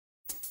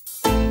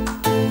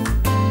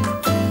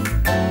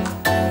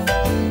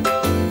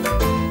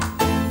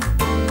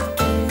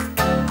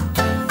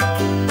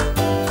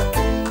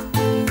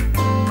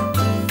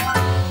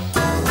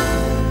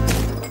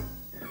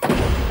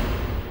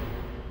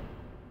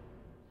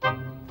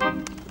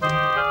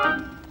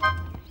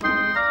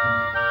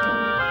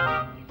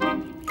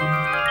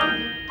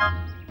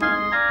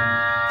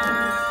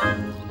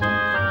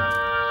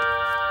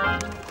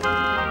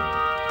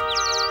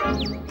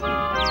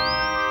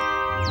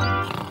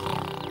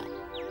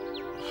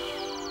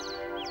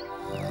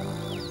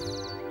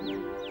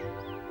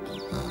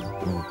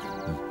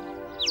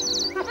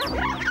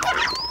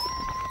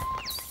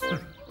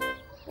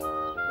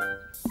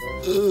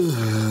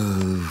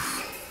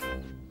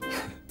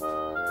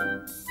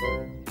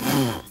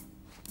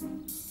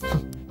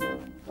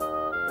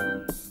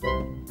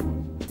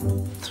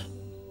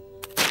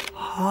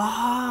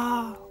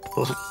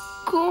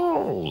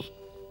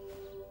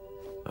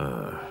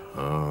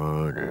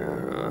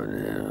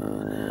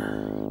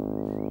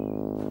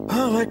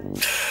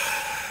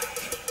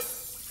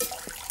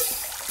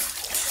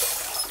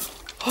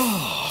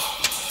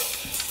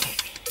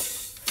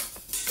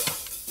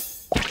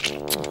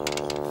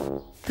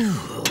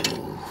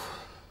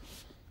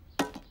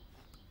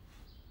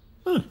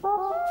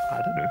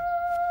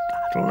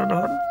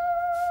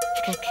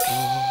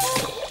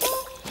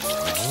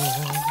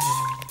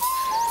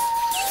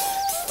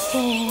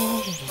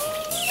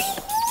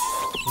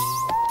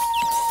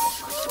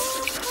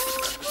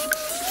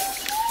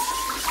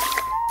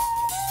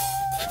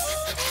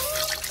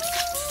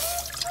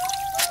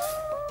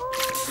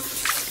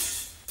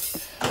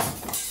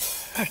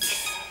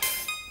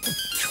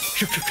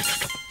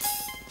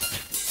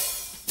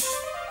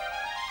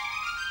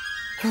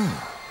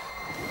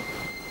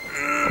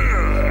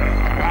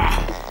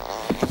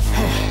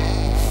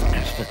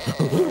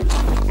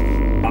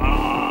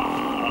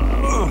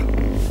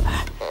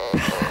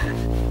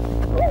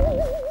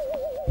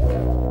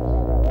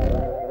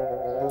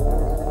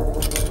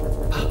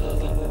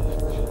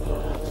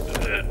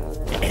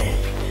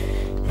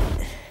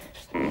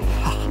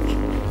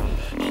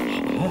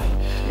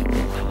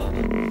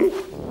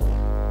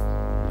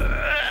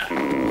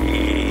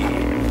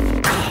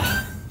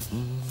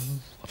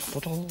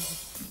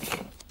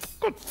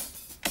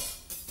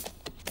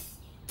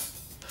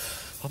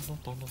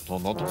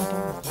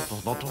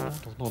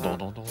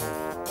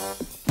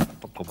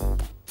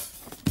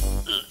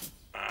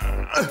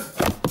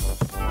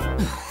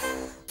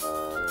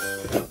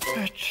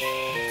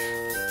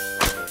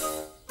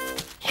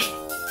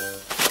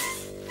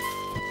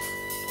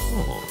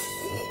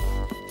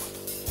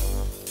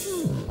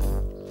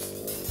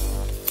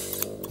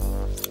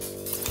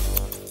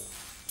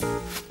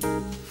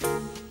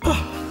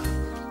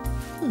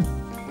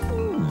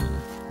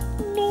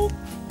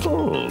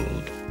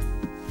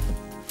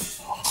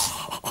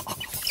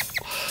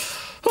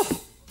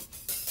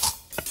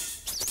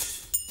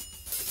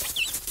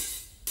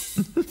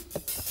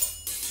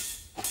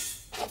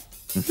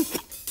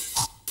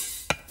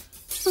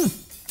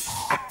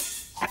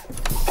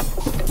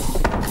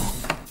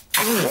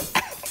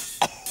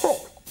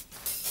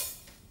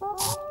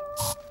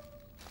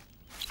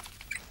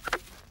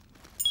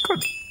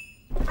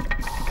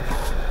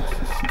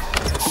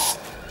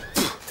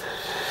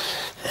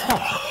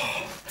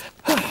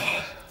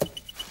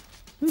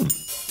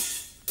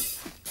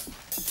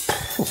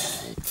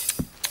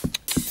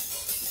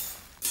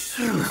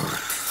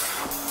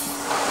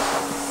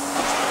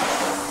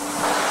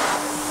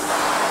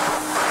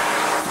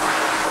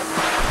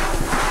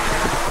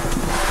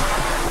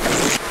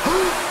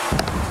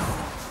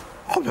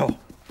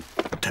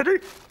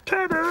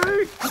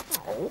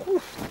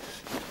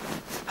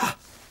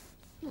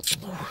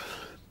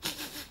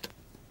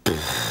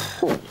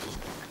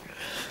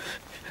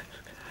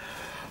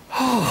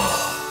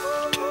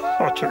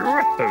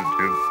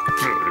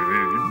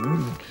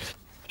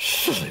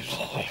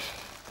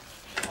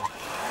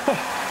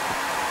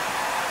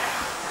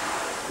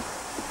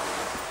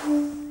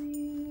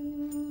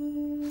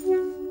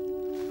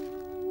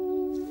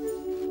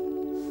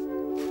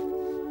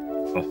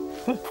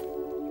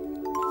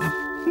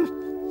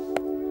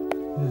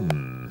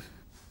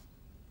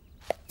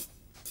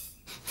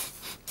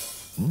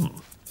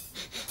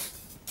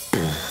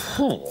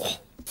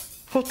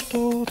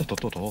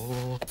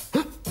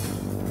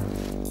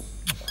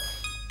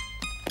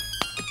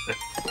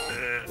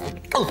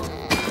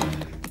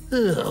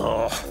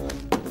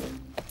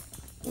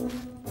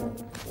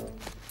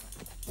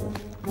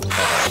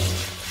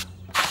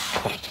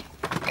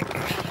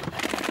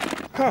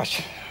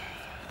Gosh.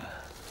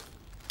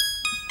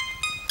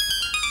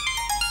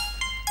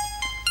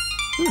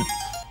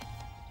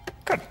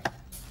 Good.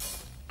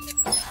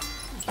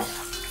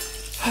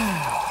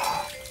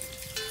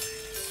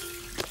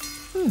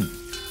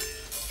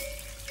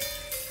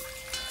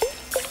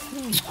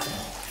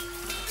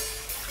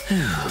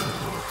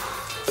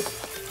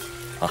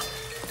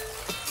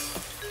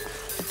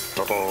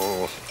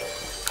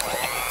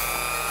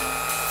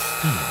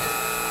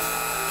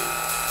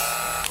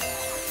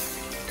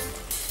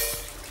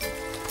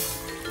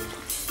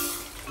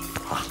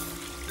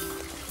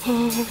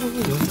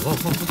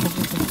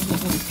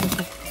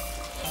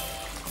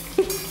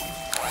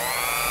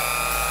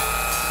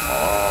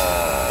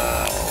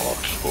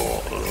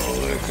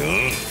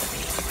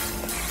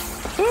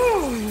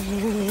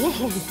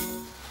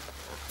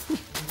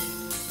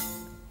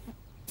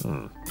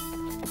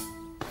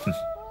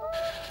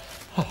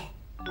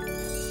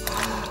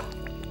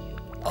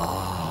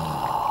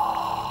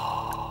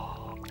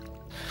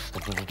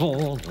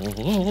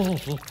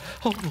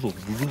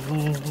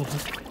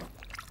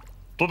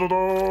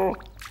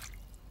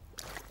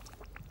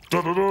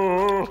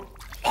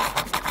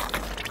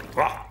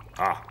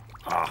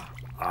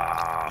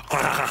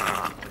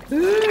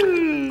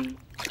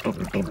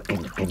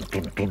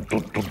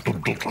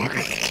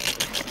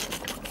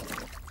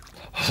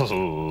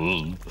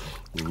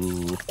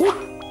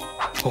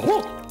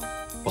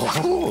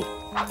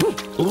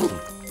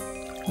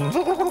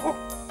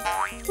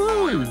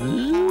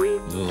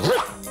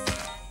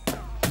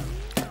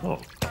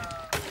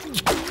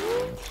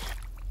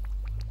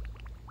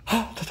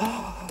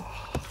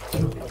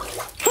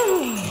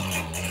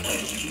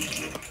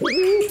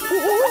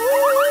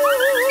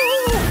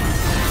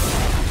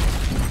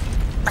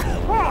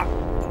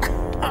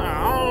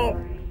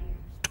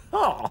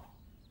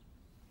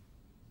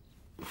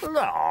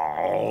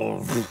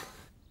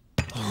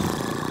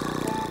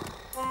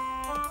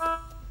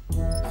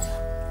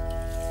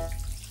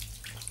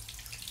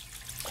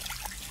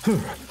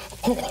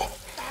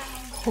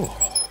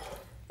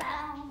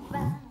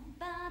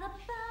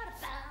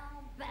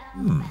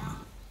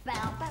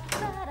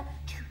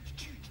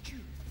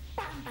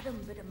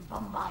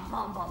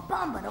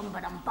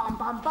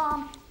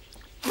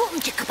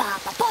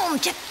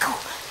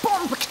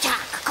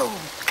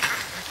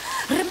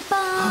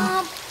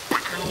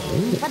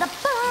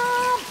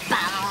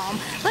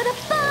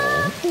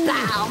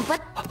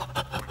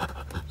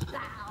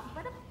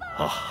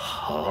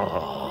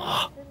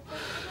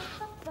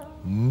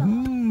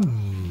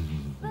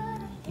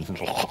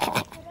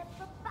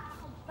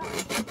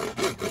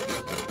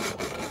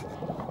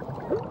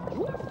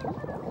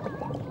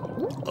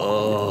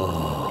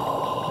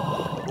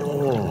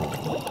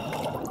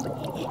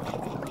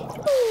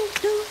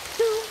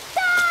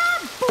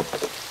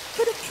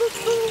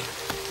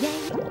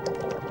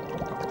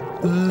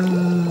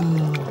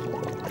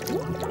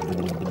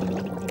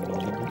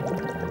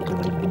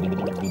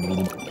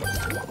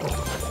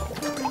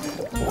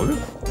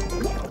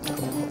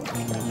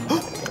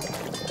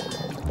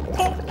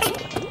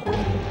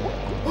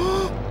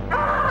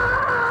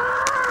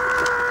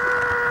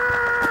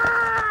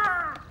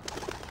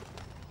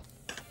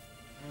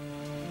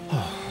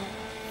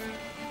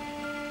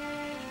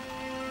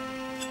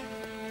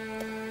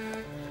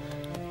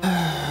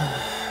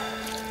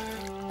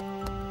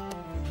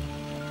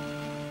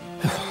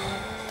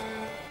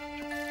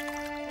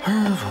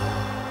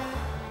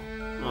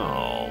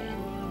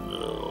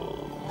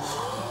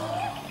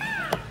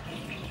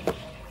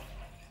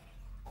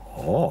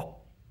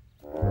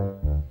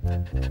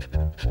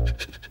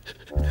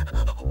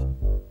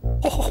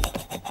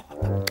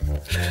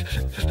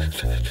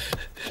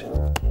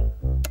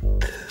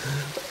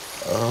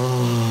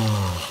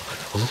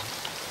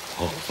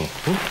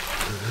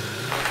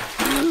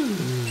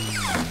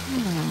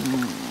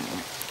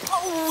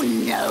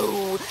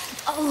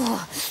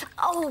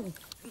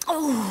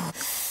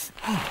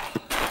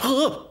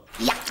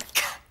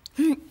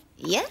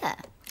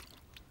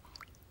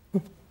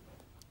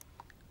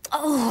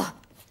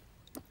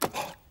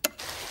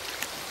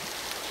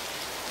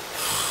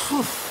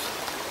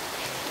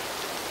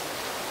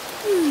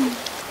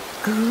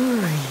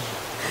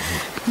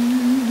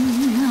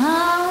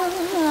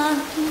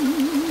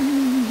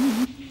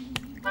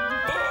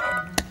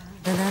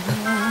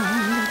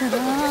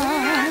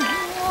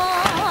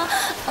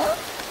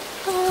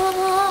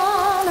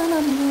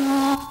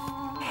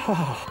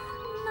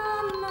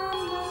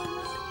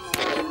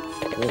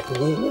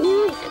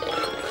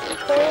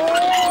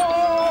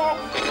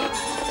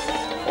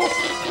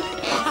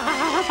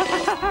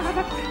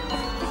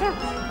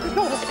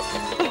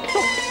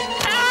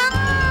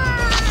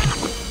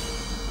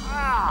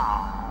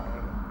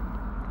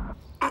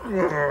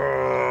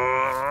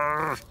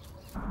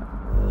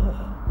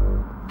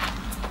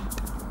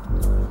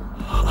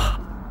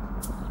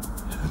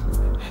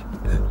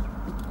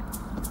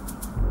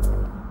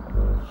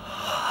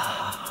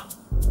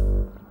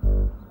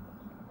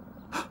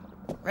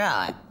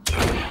 Right.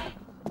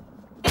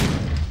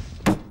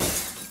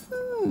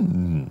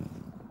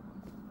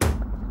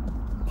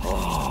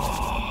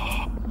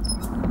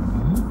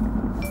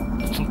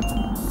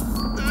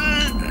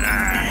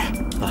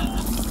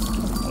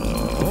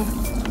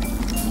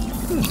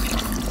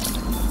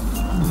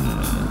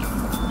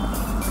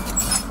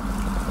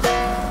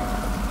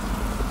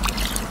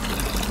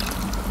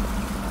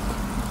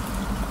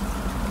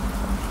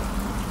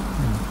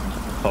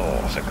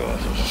 Oh, se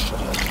cosa.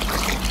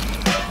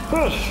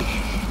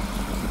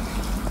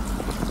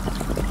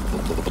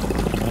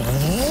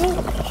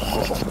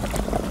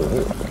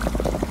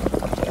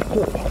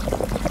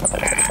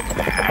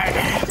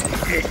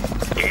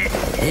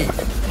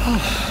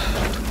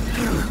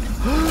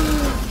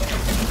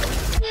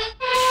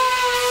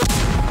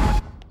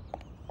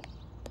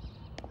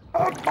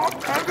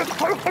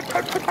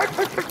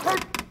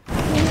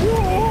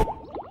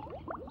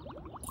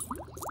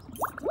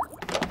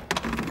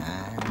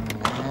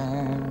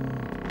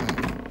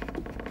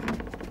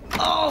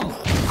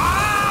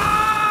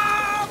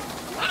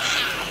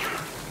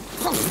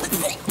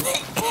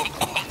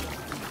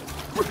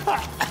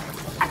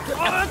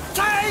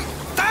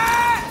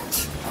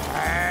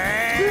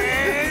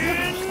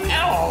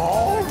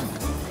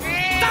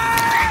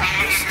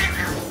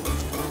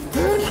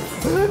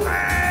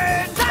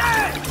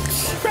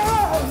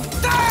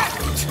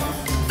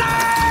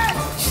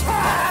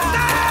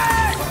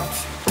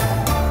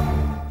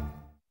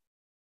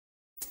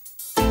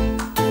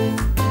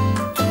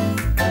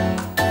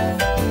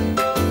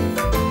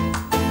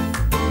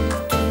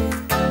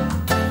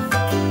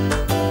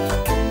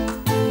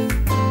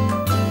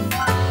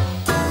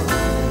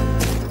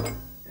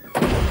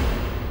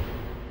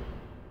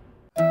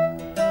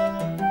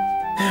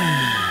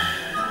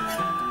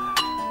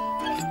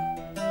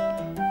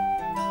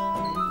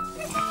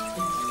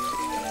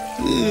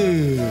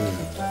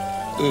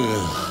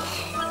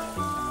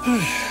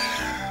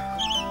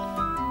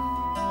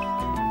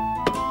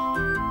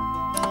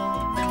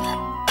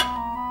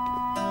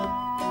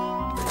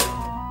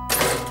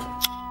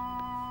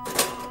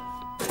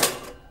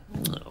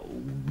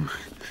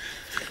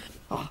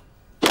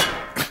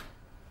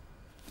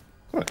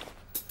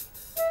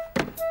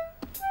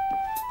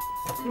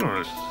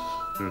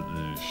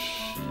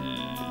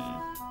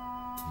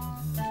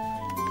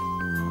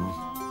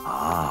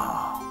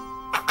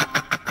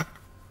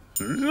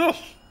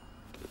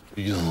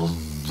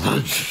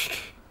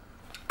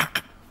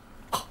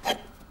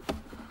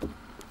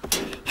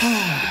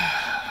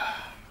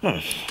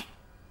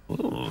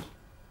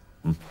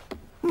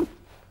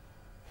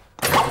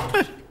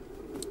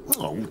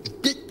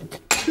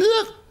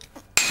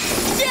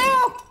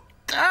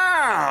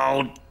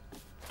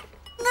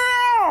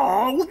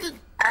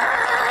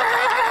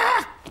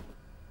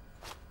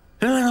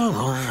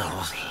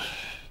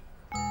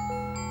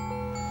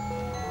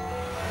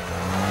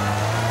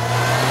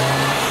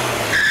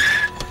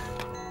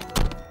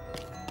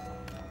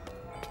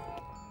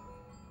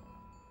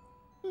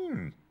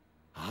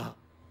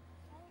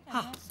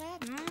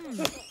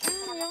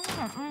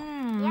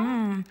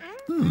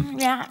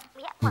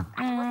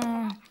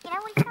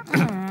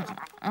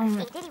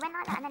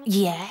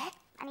 Yeah.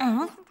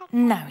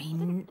 No.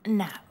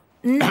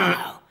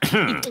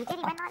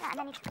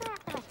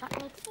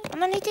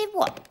 And then he did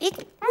what?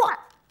 What?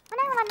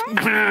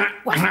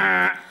 What?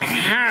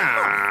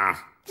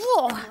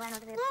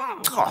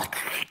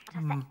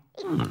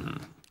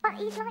 But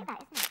he's like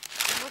that,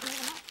 isn't he?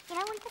 You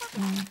know when he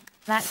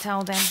That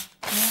told him.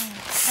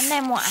 Yeah. And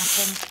then what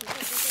happened?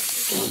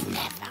 He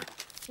never.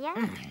 Yeah?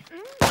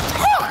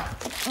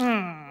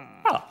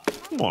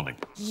 Morning.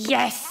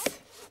 Yes.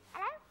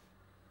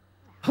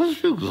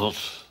 Have you got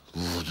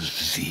the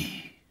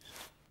disease?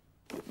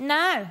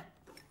 No.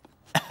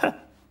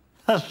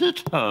 Has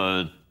it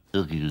hurt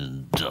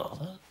again,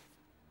 darling?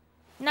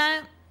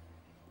 No.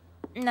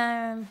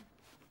 No.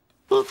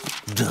 But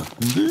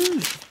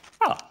definitely.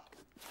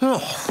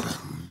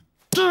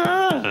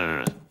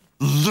 There.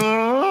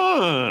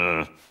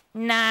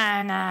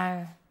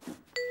 No.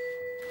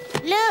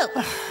 Look.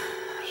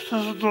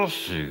 There's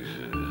nothing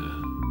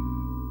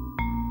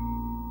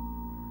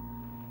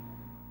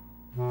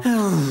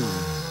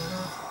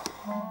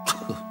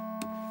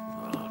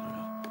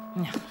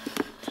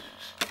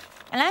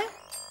Hello?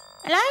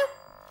 Hello?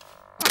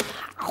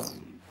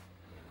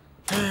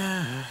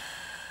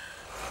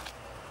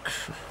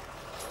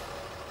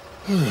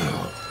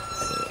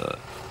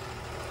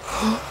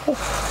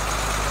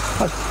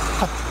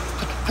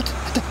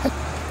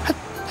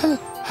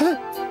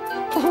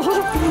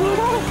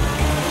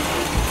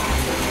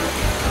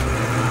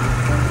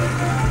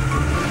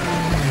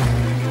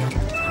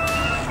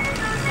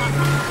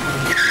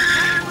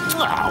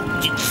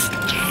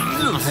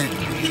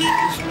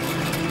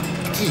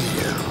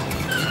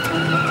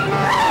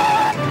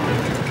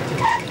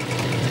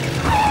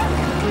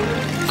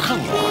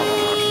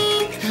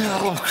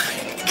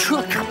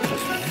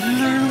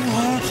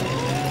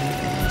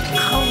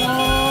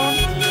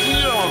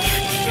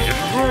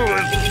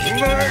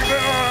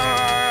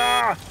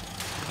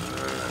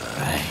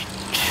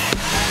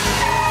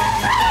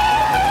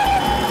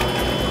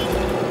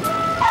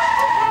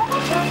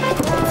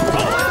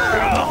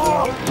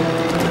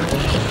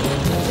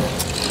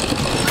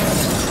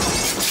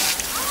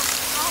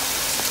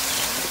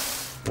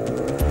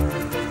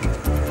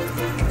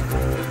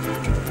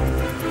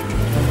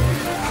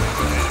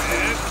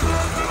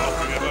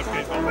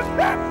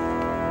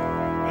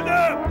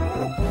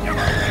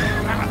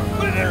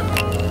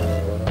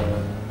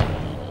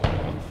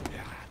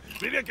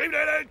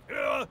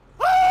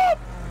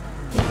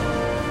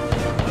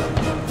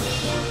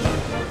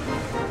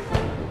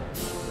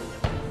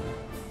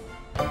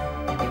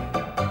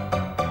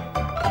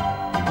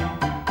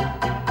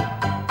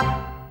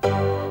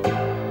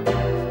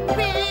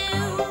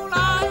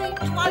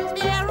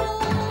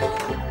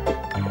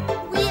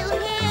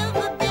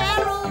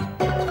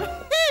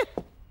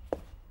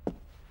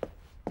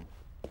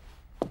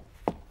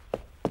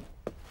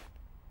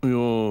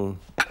 Your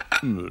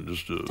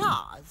Minister.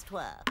 Tarzed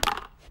work.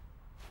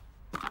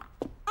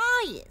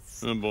 Ah,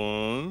 yes. A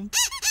boy.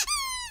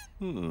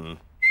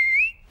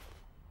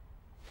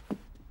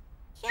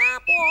 Yeah,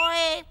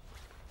 boy.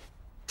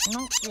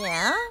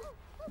 Yeah.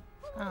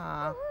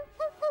 Ah.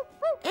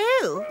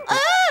 Ew.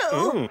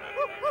 Oh!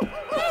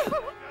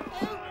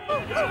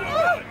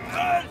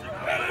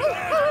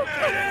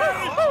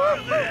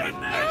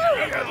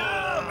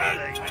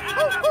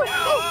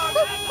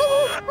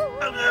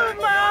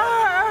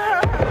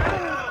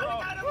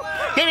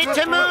 Get it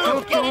to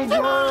move! Get it to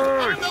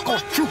move!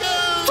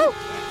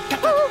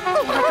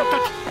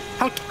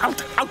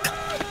 Out!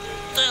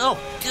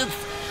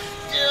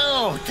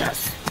 Oh,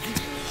 just...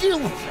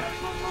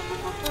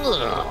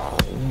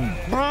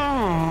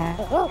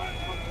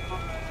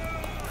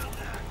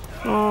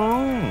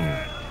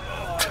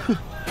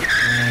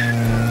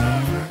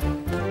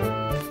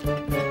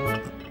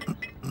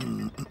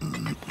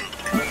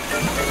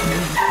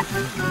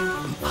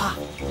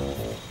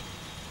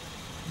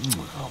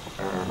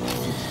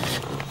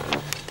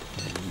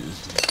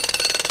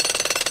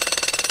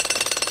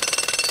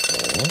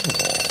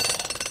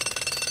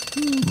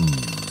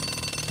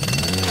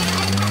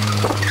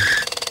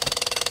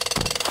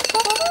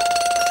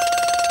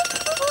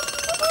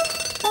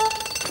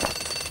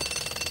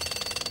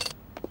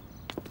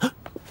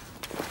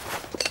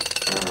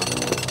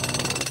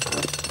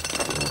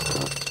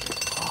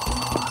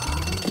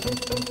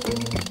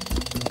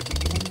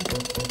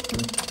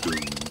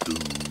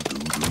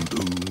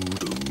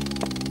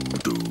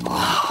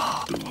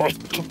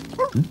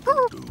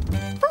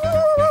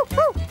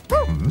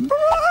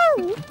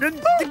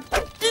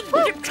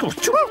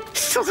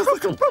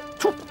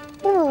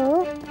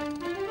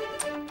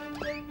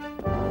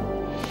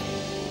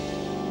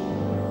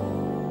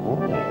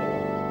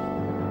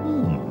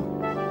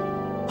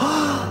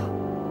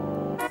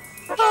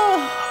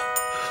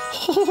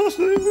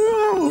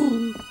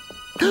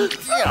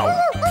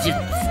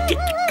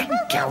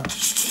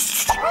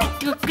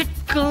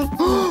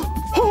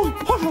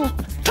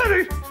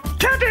 Teddy!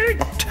 Teddy!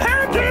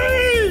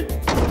 Teddy!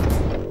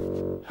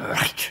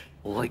 Right,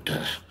 like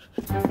this.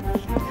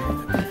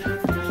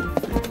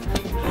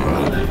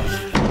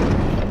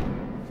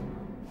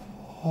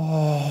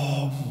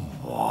 Oh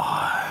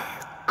my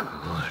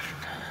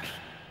goodness.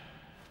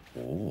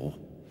 Oh.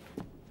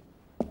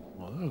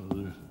 What is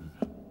this?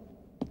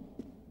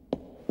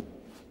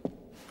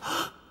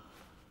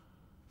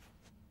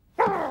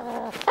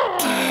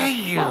 There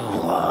you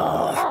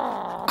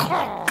are.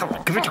 Come on,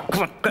 give it up,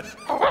 come on.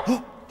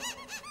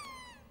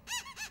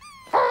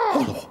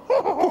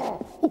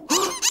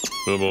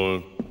 Come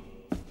on.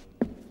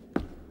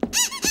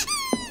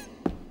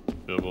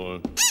 Come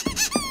on.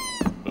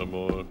 Come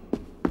on.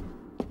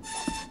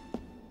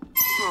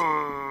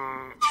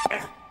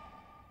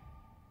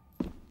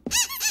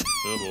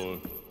 Come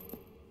on.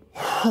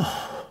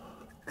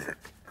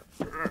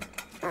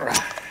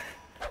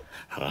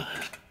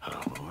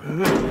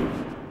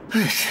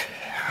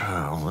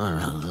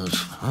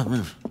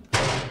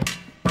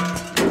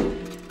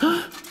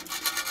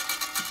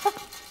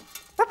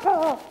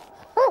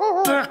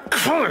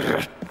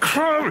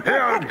 Come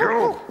here and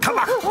go. Come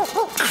on.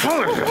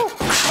 Come here.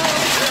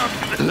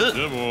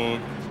 Come on.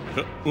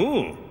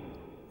 Oh.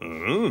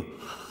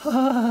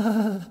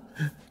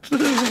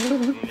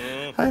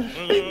 I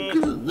think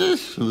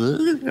this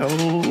will go.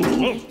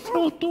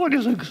 What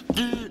is it?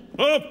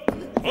 Up.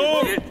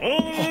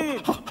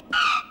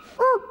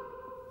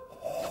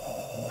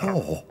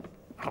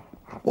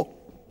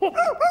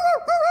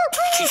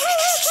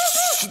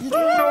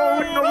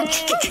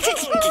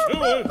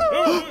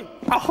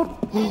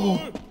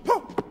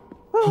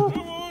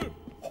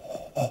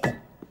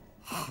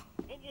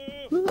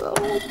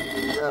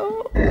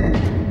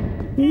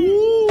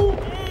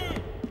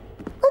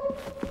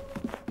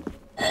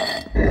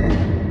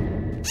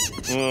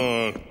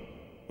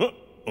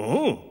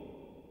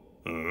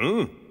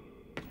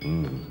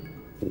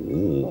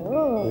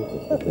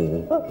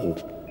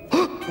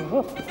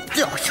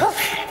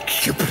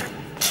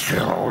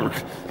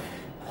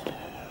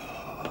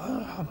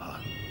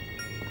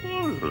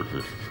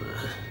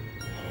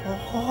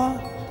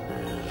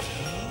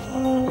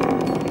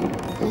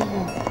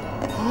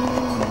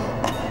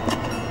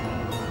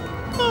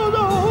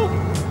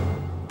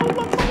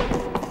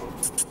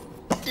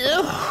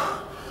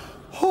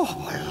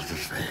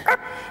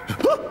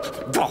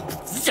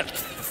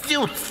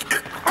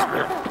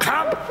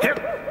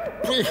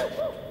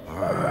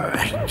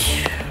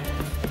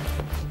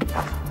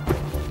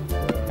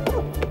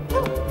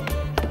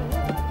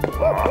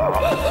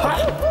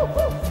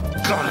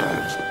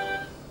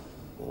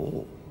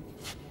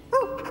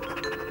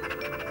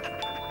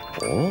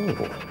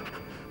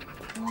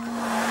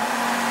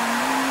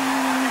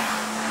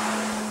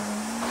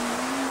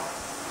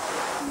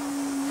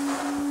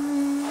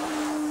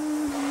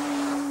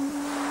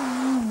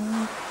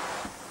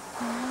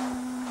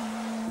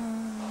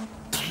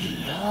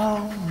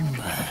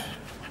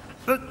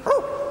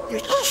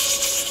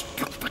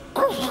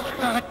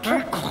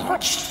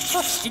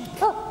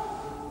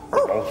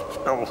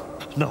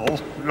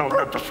 No,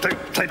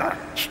 stay there.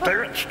 Stay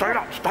there.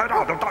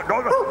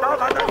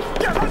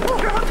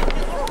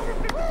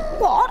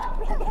 What?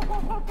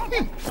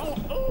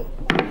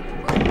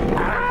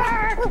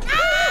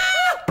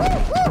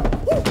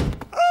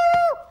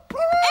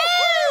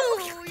 Oh,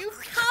 you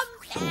come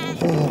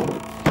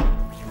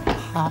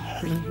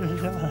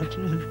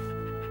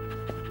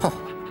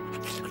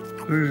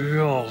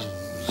You're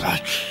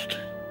touched.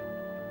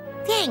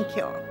 Thank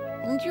you.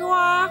 And you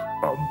are?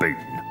 Bean,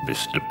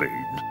 Mr.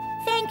 Bean.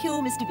 Thank you,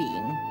 Mr.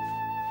 Bean.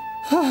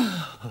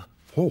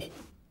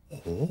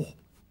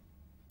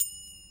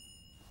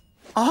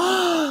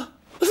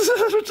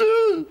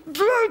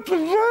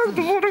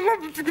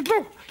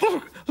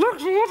 Look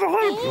what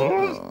I've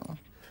got.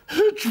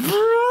 It's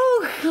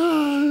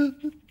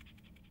broken.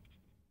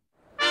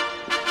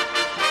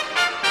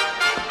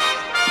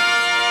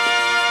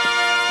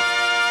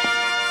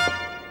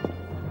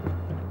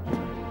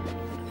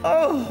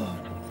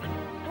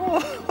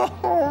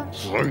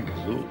 Thank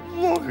you.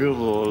 Look at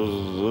us.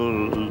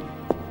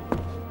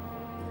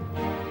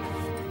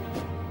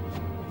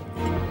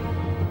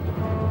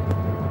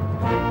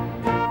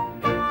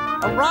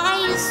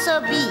 Arise, Sir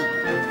Bean.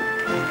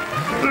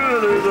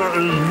 Really, that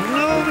is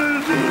not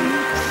easy.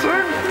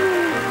 Thank you.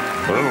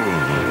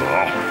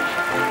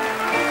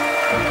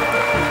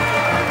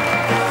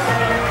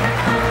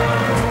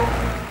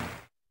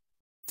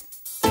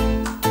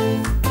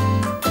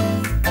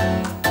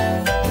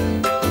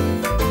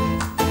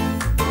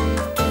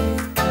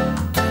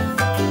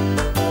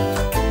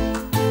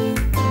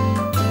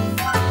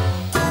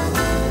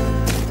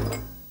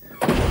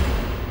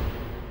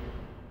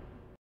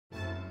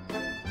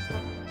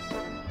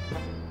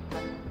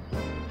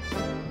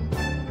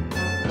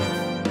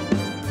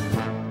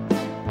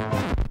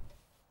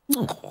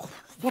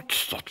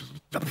 What's that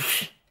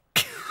rubbish?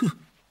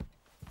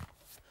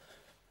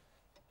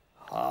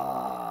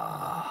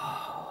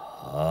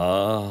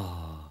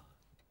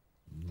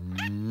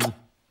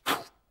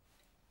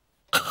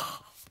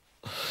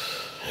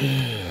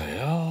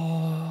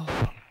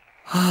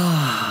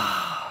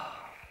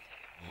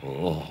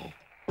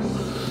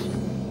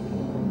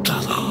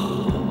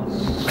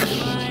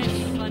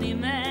 Funny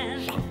man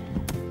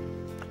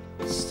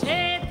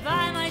stayed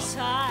by my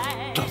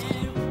side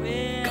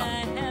where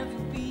I have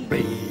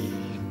been.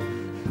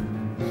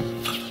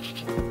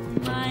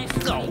 My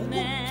funny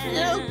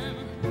man,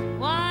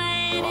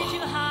 why did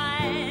you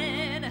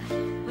hide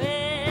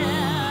where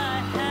I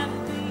have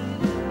been?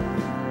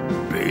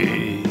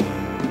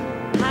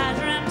 I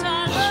dreamt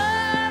our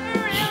love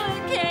really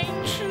came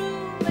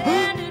true,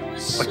 and it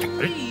was sweet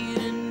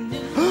and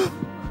new.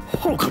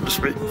 Oh, goodness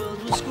me.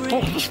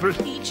 Oh, goodness me.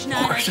 Each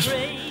night I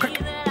pray Quick.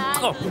 that I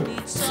Oh, will be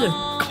so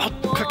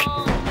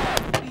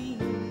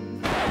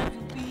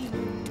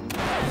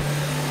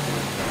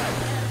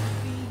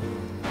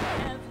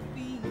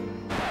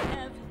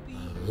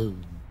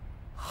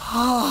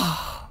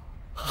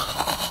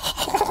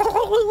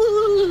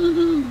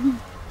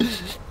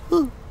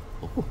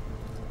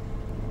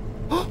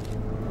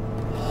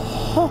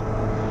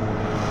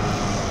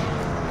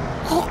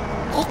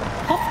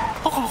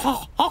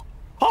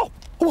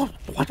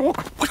come on,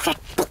 quick. What's that?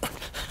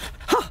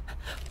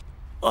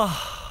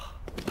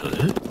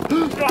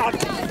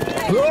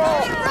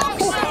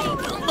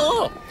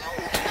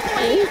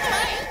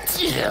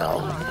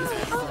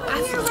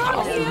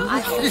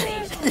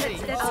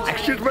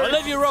 Excuse me. I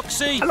love you,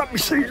 Roxy. Let me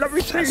see.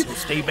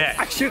 Stay back.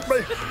 Excuse me.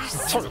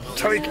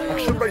 Sorry,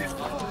 excuse me.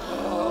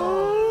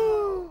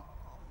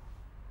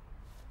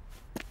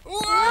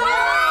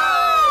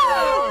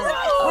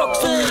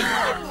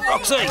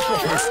 Roxy!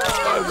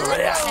 Over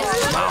here.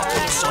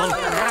 Martin, son.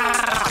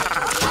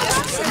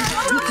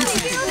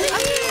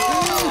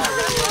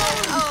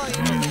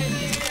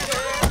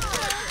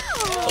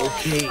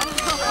 Okay.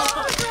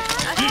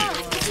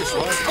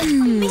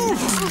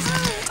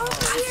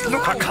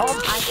 Look, I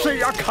can't see.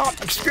 I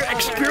can't.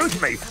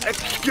 Excuse me.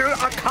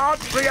 I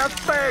can't see a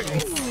thing.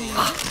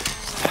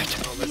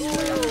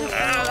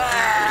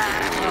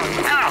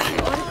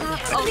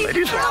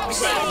 Ladies.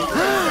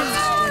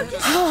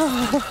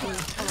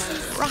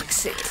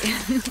 Roxy.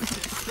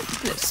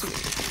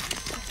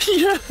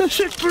 Yes,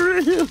 it's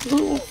real.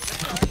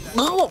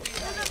 No.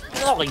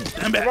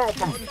 Stand back.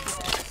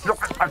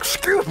 Look,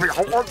 excuse me.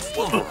 I want.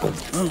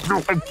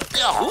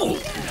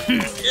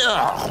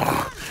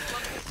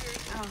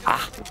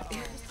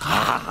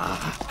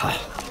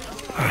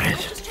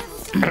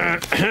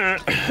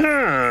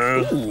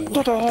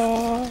 Ta-da!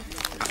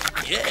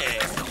 Yeah.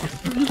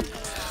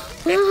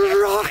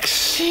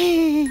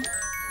 Roxy.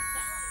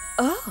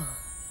 Oh.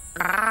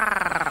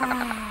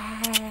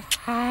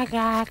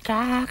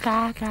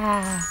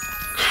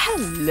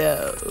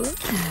 Hello.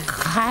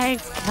 Hi.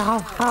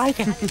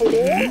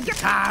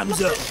 Time's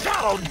up.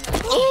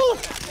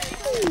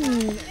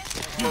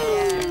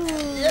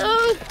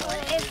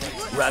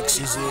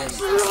 Roxy's in.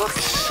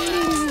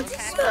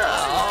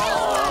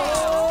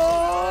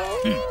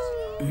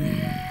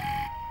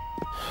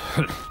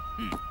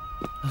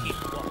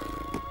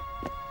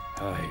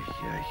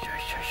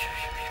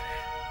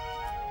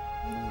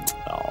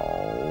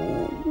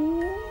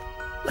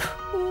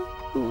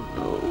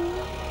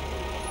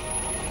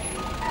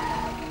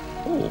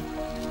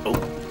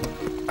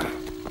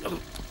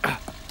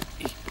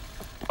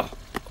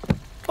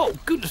 Oh,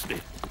 goodness me.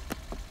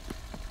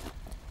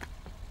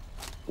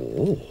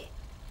 Oh.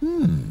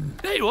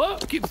 There you are.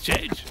 Keep the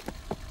change.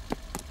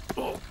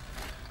 Oh.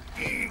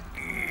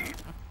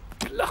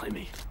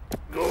 Blimey.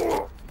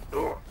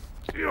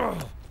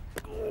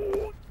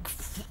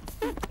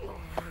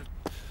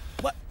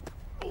 What?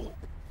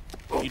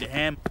 Need a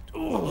ham?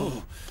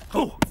 Oh,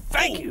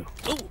 thank you.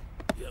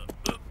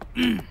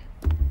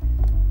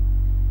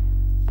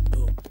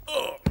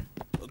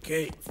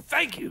 Okay.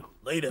 Thank you.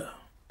 Later.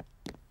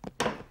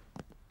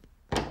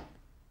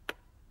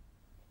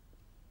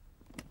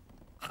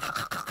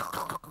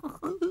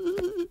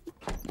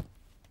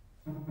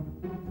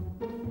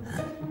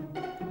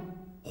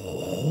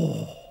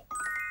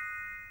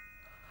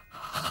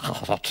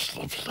 Oh, that's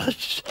lovely.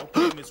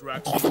 Okay, Miss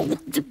Roxy.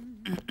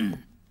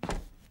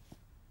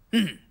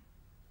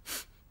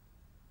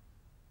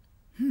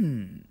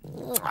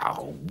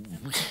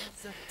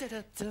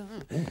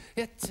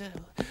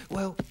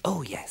 Well,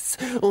 oh yes.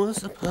 Oh,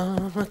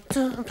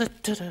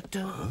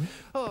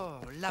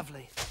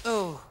 lovely.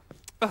 Oh,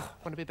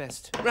 want to be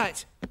best.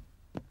 Right.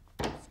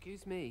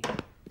 Excuse me.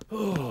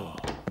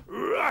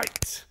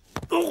 Right.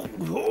 Oh,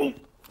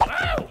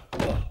 wow.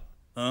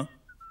 Huh?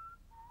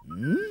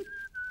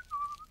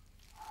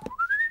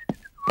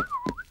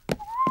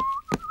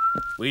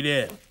 Wait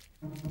there.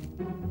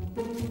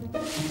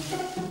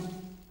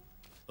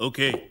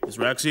 Okay, Miss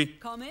Roxy.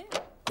 Come in.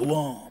 Go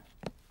on.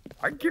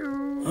 Thank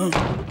you. Oh,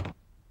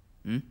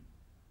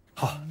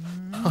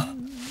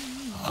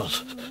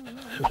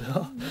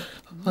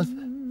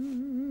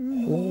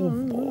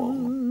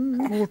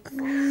 my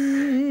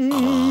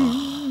goodness.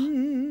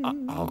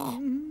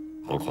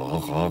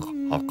 Oh,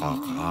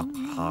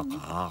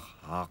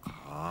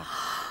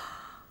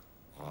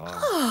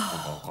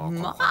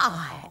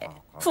 my.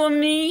 For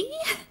me?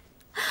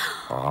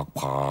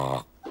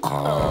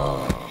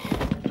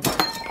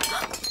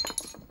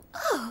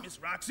 Miss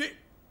Roxy?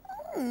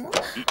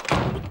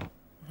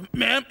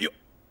 Ma'am, you...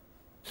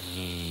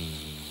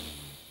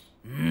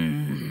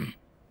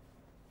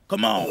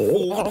 Come on,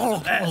 fool.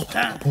 Last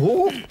time.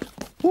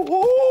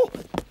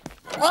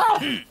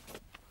 Right.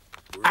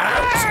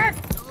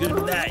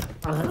 Good night.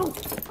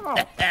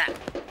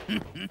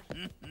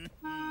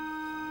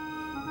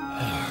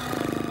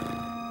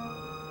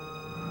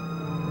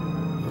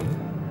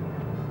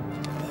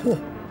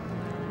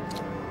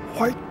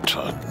 Wait a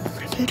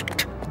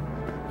minute.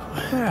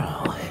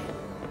 Well...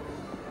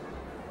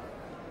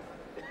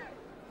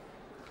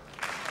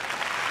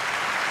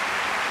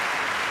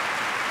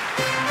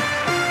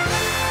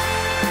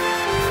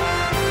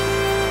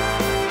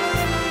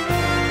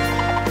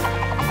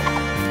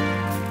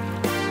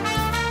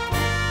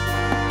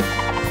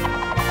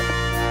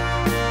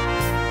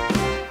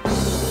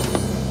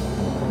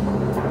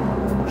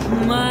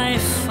 My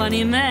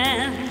funny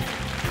man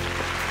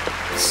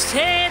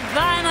stayed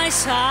by my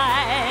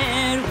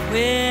side.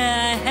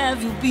 Where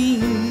have you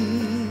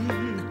been?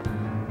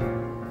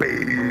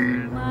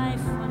 Bean. My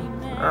funny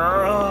man.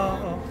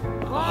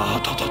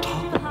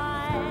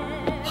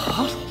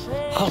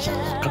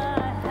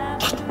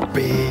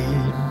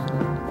 Bean.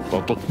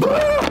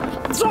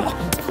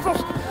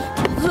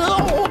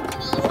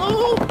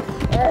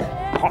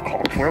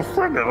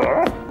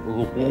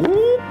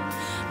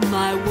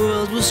 My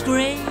world was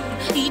great.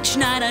 Each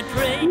night I'd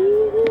pray.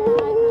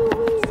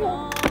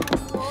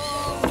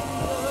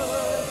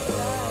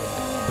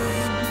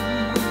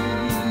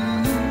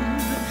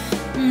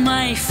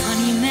 My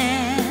funny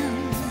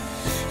man,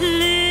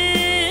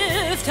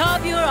 lift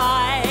up your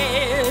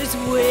eyes.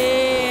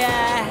 Where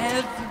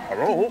have you...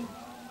 Hello?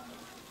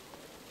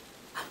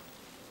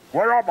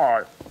 Where am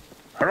I?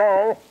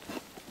 Hello?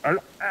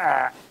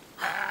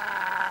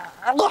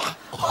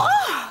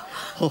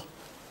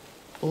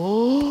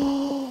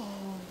 Oh.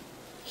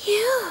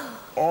 You.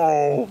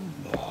 Oh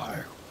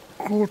my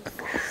goodness.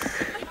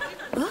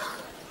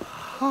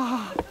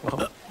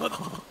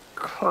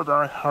 Could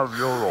I have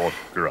your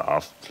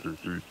autograph,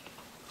 please?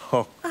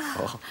 Oh,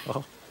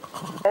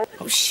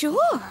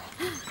 sure.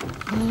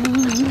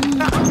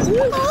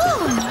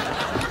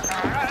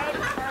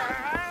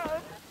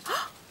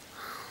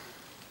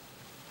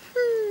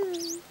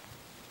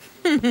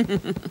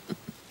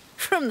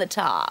 From the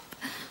top.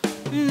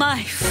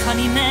 My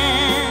funny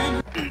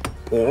man.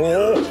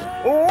 Yeah.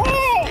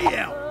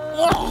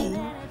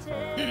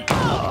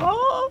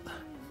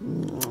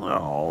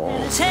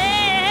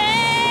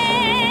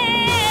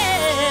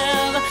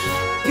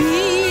 Have been.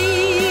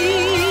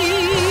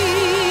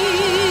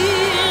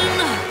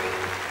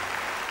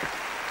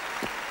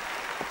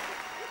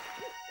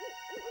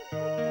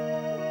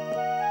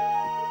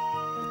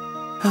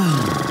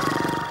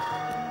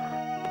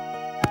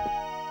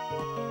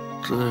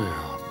 Dear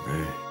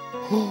me.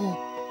 Oh,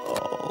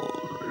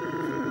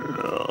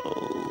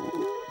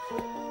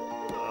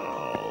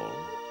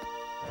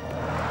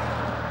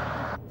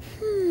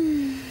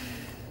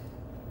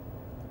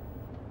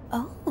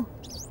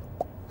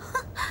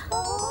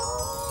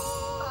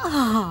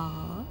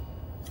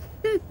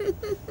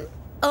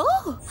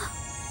 Oh.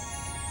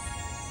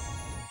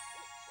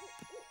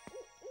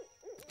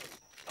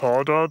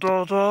 Da da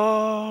da da.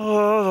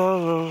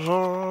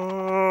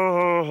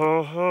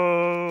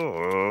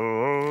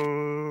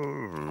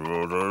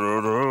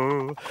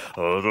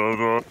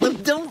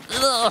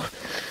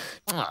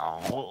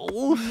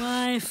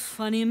 My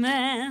funny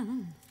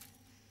man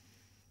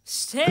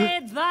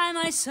stayed by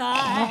my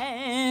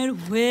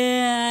side.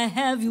 Where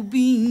have you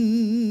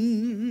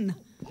been?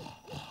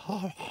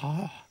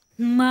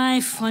 My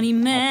funny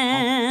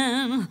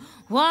man,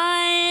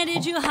 why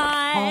did you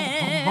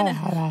hide?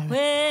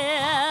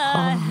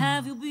 Where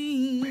have you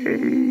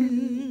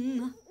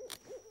been?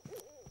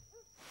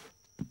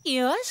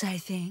 Yours, I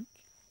think.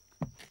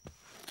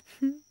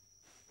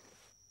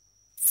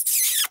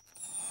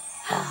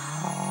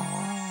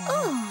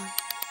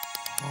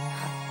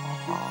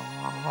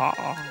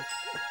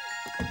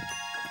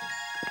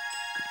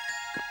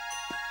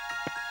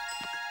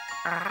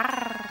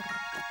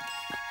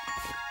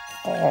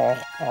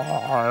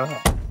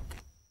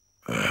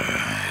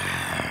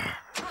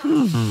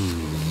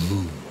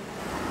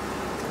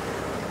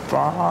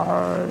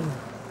 Bye.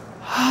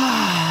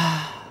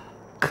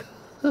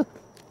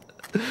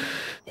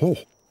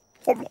 Oh.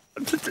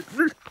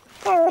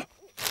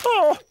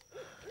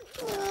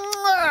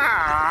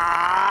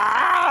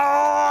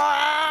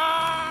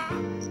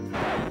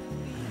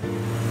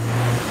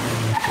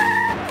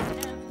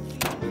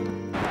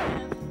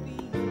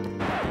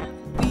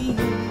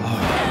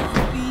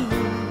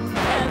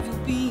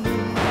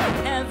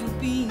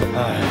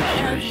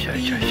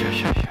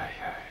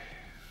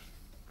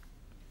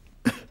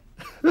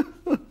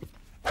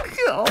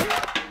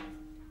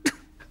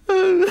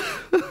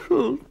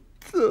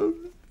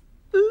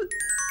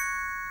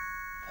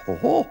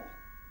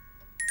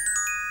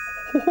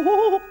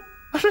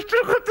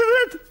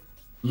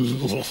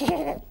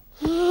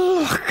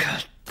 Look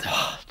at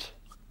that.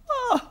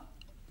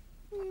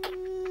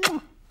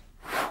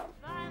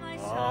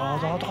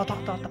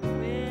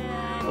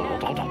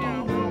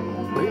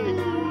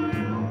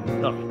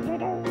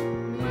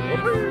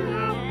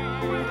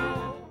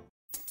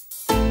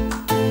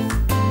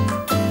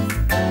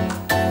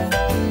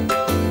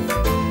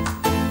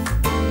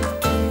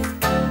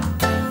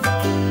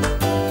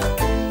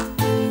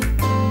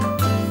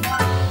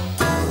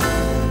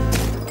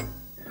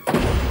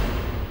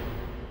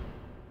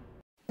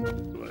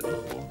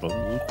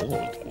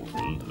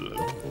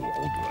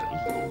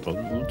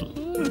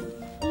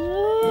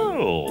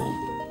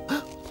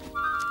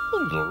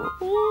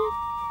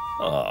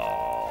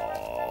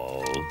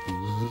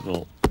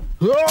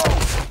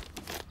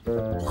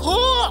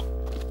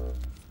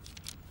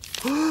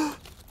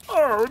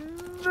 Oh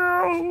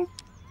no!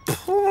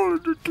 Poor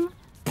little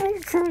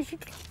princess.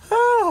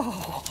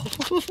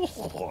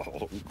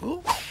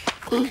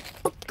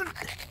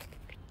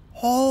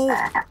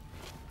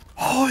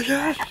 Oh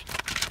yes.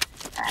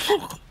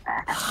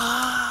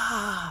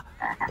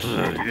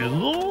 There you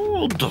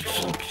go. That's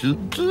what you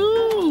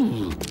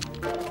do.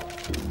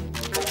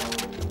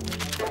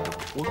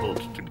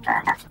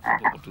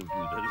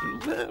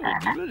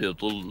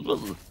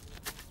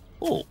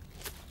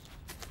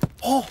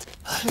 Oh.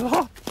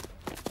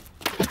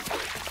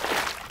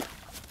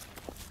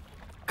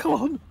 Come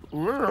on,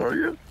 where are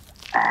you?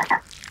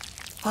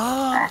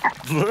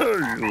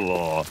 There you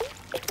are.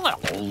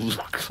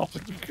 Oh, come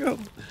again.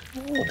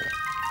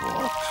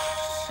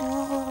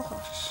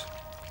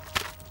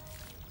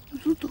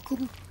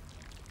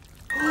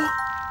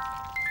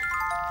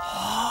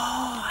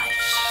 I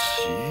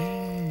see.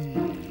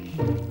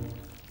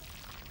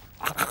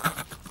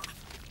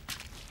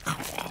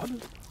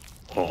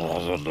 Oh,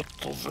 a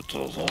little bit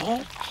of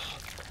that.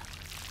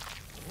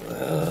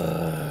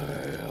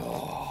 There you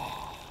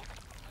are.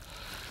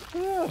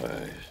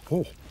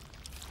 Right.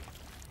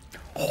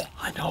 Oh,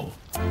 I know.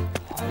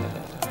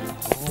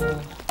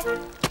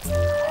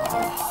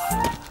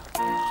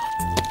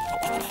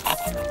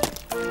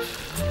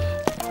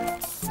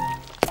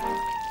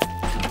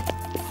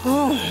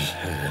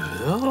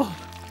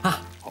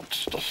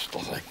 That's just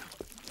nothing.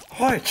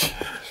 Right,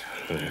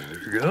 there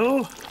we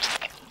go.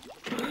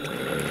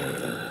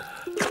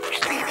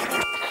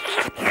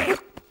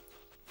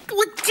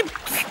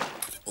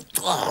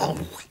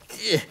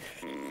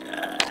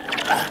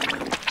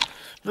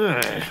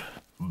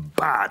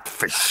 Bad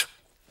fish.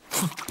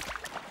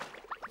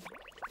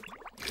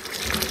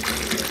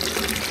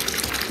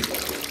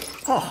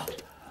 Oh.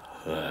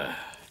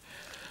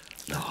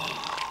 No.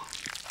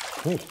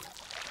 Oh.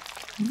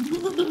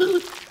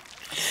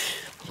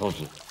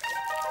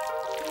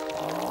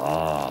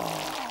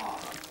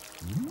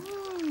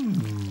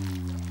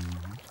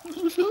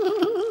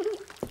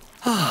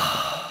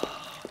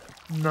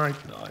 Night,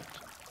 night.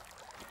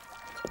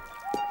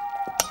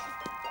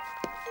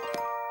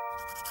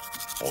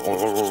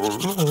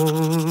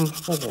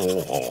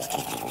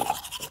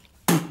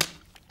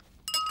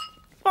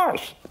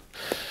 Yes.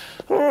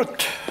 What?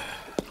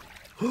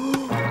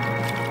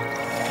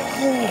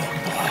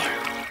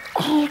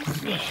 Oh my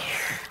goodness.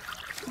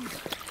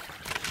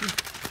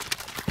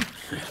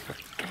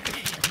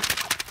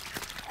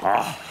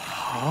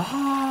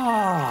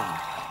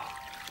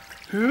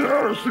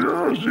 Yes,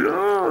 yes,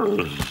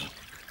 yes.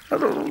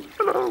 Hello,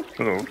 hello,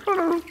 hello,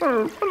 hello,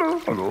 hello, hello,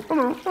 hello,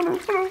 hello, hello,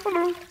 hello,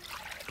 hello.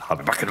 I'll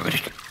be back in a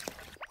minute.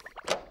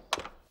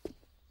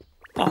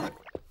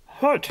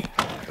 Right,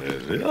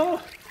 here we are.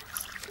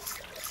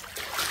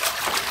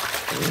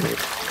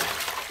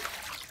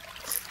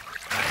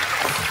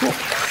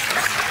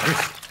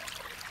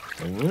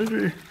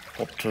 Already,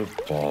 what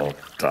about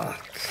that?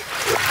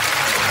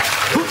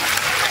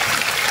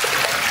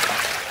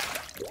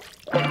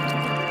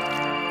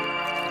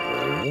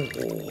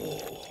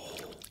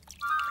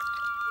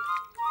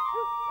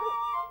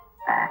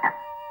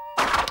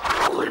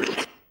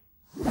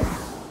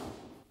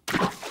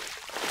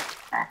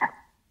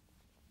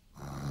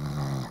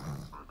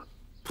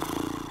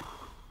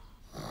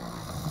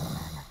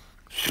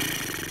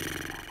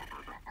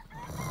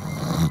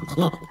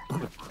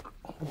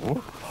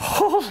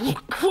 Oh,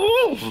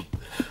 cool!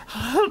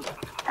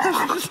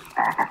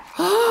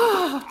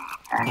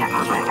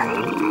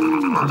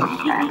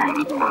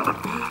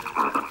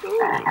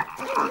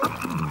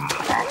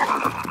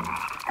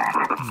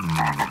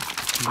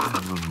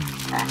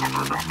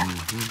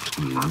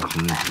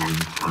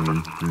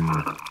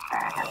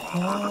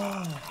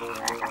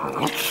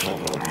 What's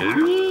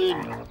happening?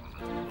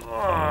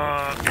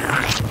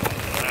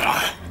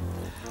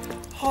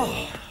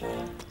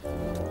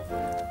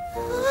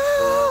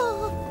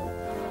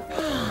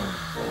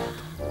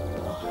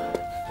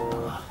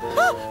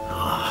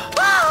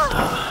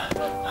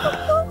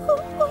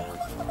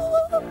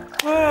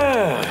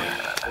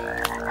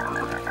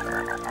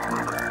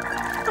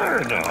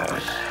 Very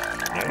nice.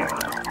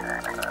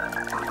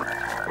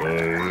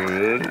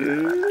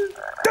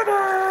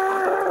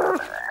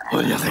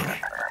 What do you think?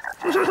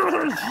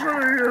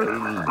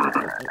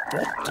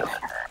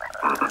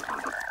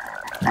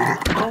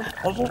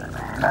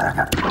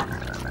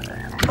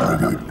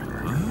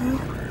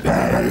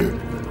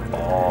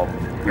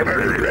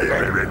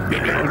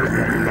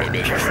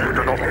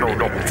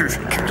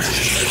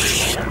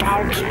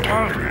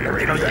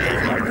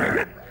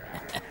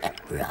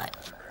 Right,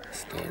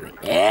 stare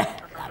it there.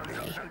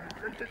 Lovely.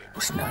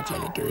 What's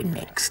Nigella doing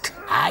next?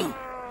 Hey?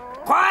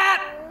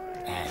 Quiet!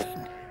 Now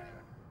then.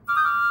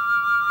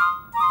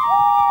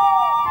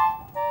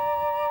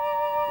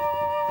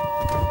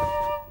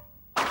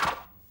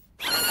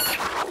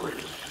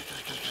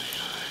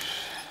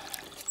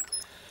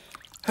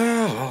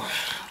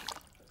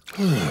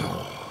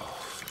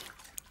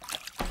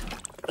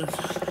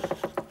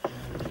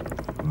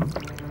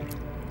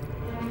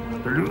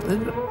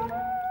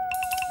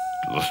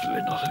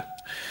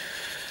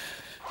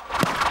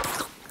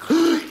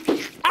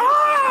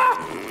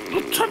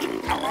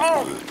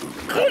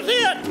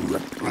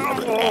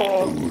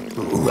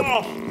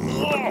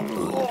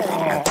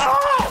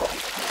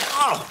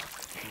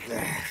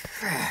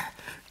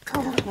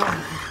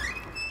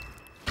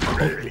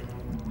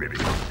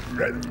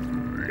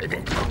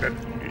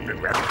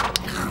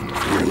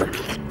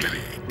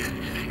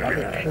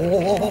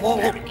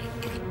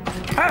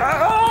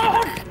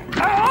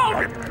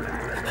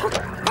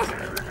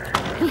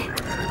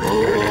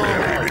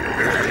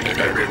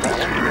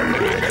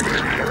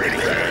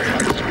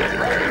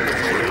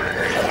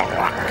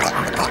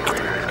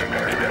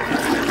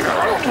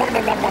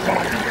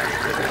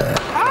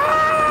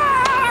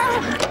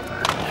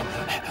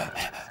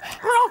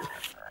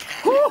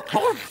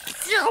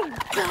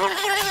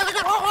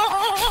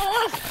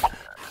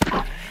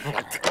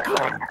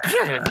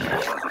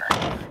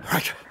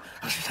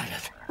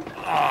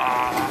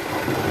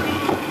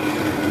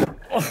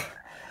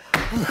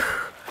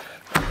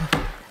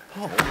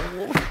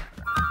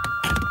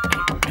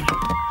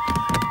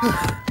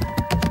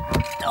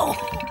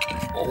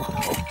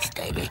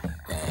 Steady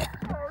there.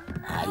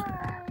 Hey,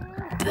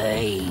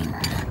 Bean.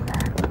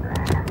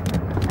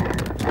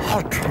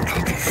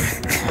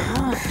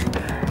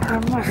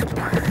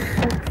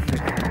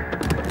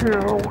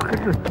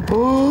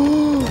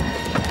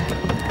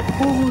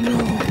 Oh no.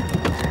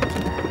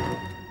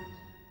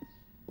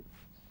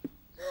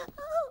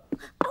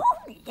 Oh,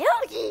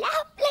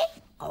 lovely.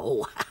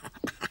 Oh.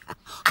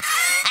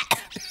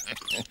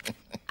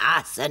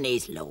 Us and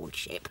his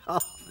lordship. Oh,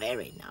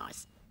 very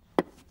nice.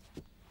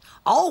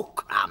 Oh,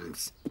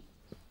 crumbs.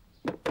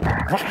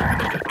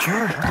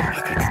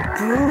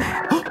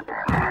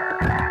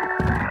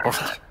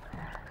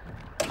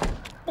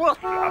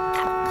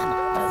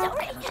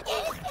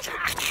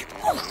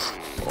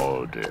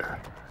 Oh dear.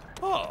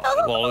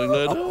 Oh, morning,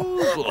 ladies.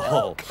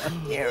 Oh,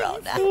 You're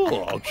on that.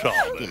 oh,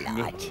 charming.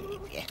 Delighted,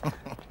 yeah.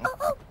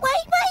 Oh,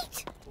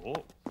 wait.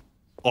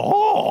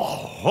 Oh,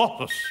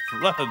 what a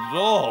splendid.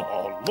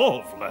 Oh,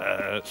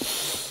 lovely.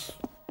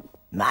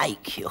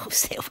 Make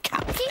yourself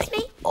comfy. Excuse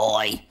me?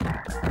 Oi.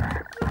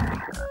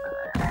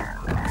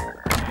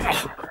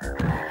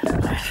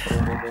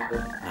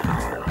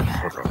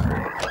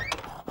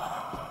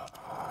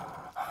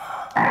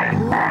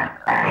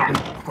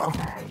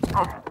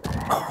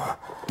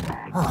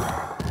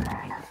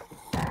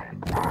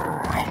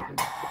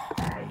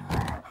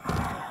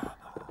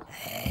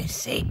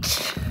 That's it.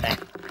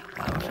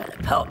 One for the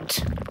pot.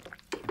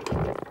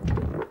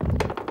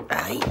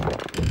 Hey?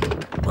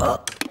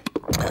 What?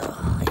 Oh,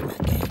 him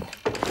again.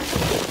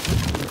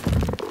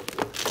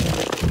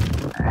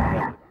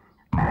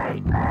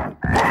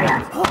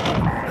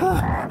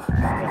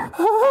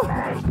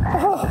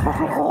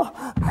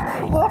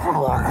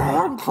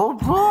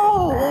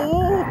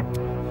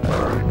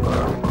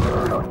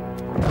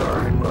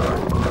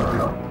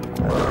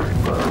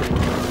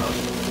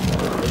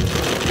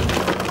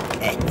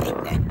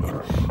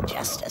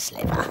 Just a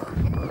sliver.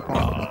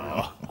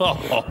 Oh,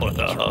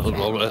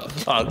 lovely.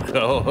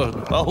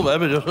 Oh,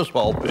 maybe just a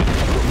small bit.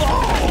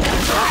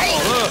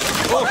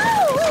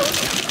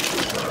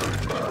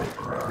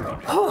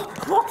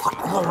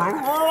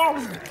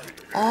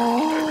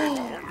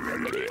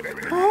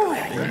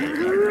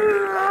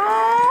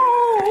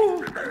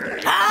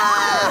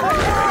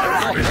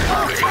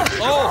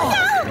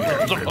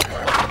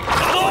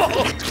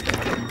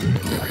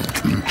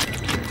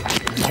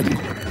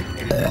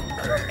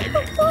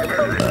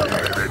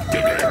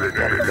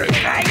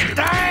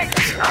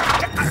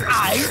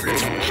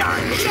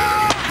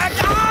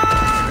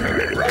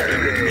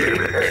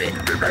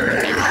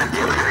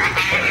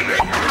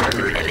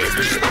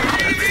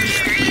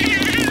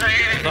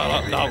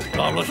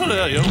 Now, listen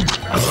here, you.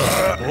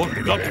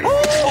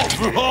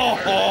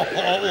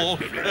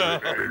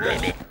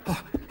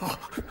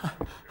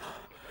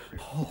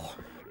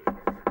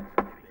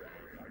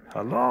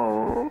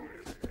 Hello?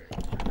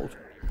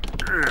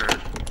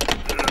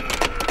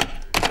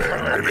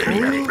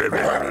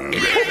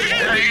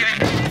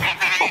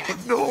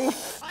 No!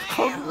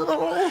 Oh,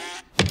 no!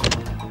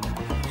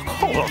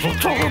 Oh,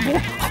 that's terrible!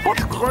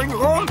 What's going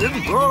on in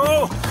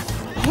there?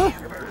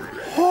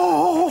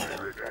 Oh!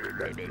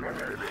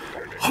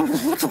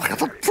 What am I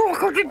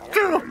going to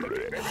do?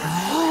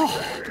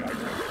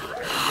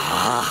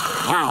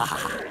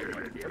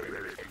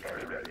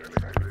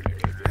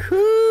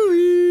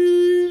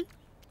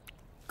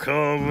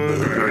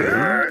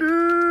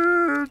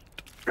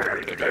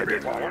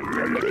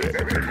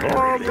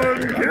 Come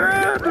and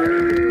get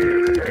it!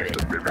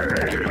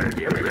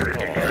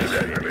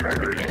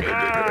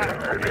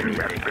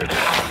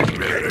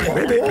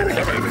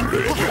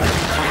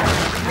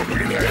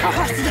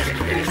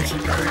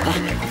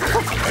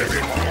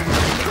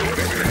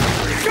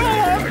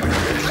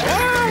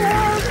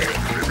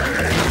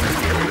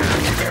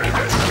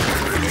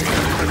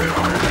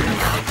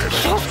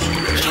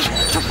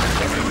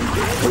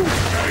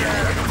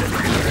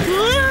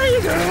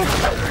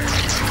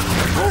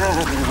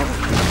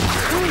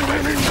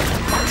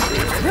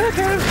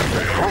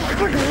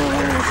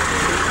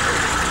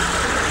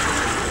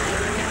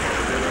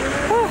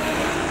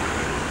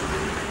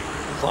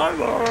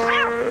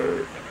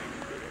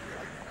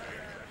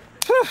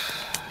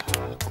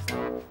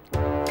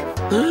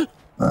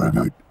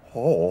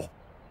 Oh,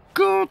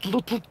 good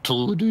little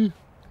Tony.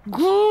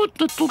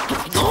 Good little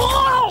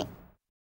Tony.